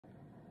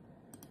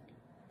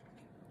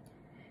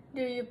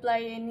Do you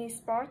play any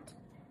sport?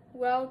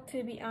 Well,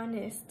 to be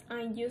honest,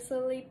 I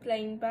usually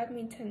play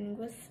badminton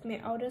with my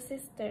older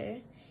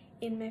sister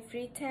in my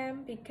free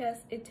time because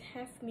it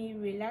helps me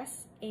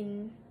relax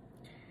and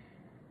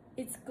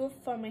it's good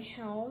for my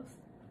health.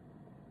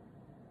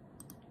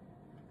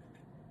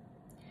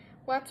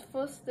 What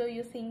foods do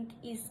you think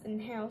is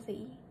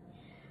unhealthy?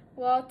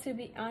 Well, to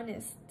be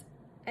honest,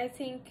 I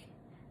think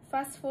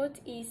fast food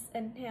is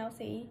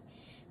unhealthy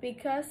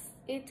because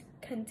it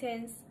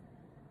contains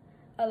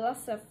a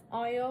lot of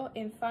oil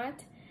and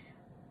fat.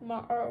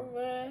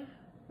 Moreover,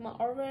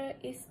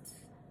 it's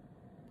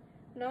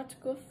not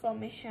good for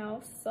my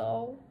health,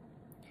 so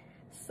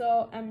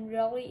I'm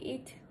really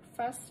eat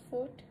fast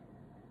food.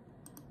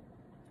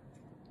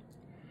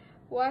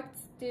 What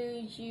do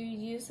you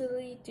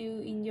usually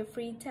do in your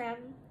free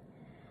time?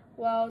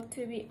 Well,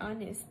 to be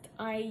honest,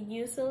 I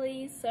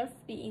usually surf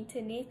the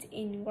internet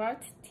and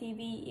watch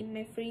TV in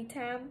my free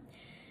time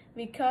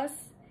because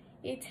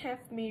it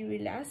helps me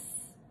relax,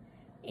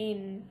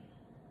 and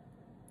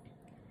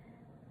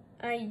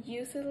I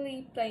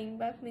usually play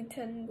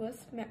badminton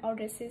with my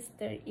older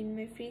sister in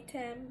my free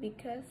time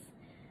because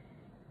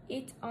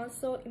it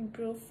also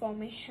improves for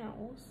my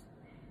health.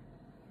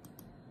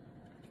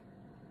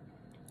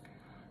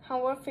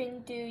 How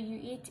often do you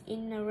eat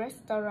in a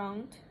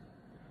restaurant?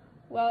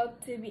 Well,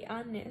 to be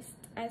honest,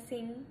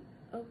 I'm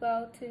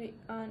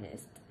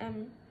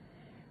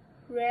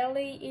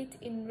rarely eat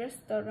in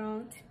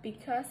restaurants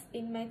because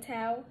in my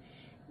town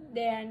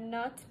there are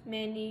not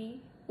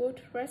many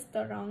good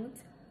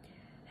restaurants.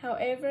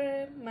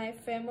 However, my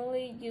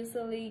family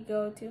usually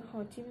go to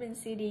Ho Chi Minh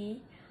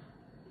City.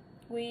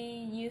 We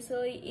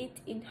usually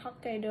eat in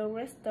Hokkaido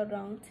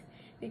restaurant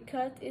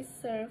because it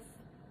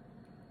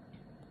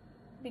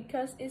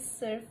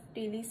serves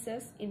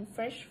delicious in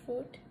fresh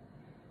food.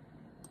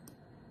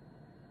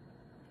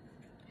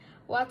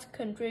 What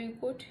country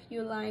would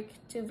you like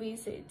to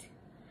visit?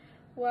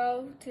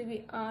 Well, to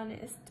be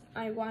honest,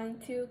 I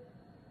want to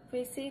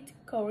visit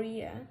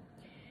Korea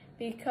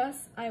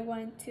because I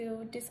want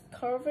to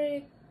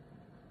discover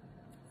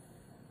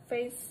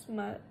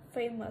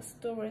famous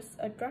tourist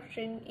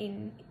attraction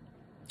in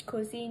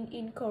cuisine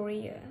in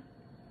Korea.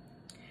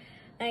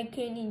 I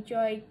can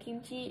enjoy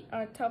kimchi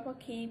or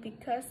tteokbokki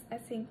because I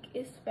think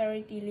it's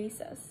very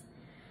delicious.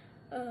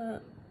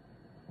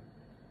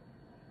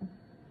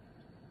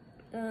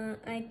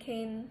 I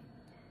can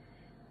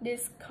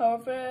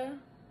discover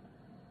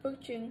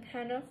Bukchung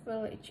Hanok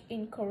village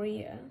in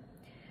Korea.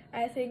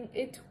 I think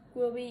it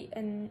will be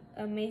an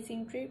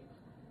amazing trip.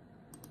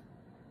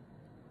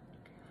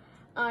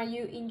 Are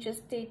you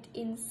interested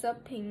in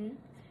shopping?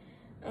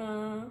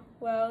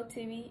 Well, to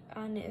be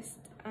honest,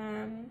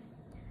 I'm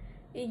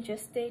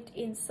interested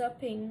in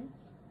shopping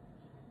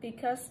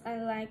because I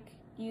like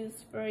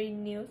use very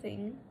new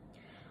things.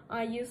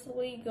 I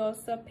usually go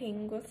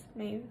shopping with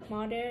my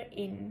mother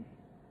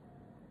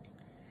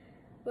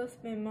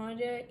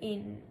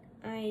and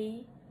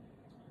I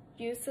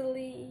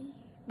usually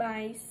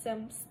buy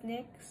some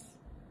snacks.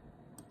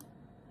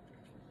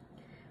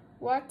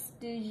 What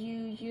do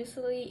you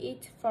usually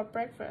eat for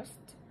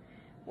breakfast?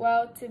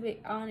 Well, to be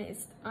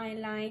honest, I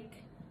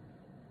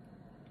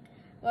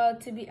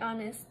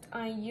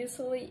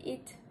usually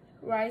eat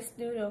rice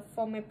noodle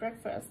for my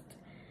breakfast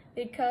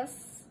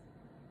because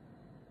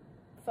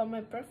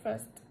sometimes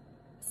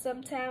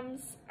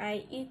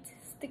I eat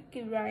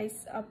sticky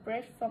rice or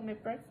bread for my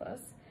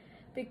breakfast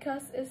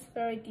because it's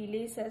very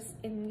delicious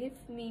and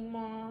gives me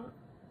more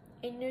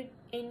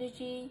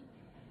energy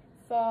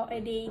for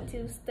a day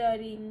to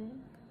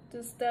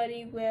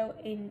study well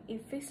and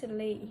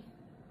efficiently.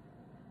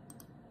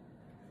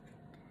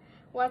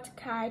 What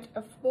kind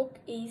of book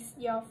is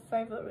your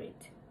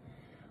favorite?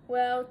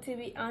 Well, to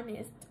be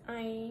honest,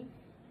 I'm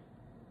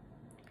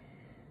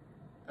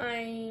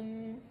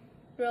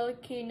really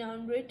keen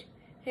on read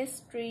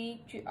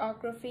history,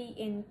 geography,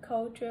 and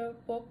culture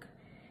book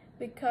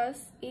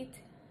because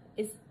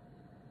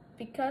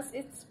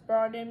it's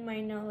broaden my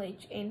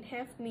knowledge and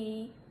help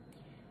me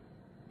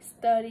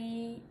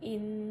study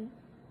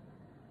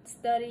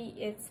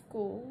at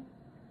school.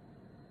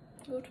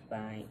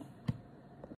 Goodbye.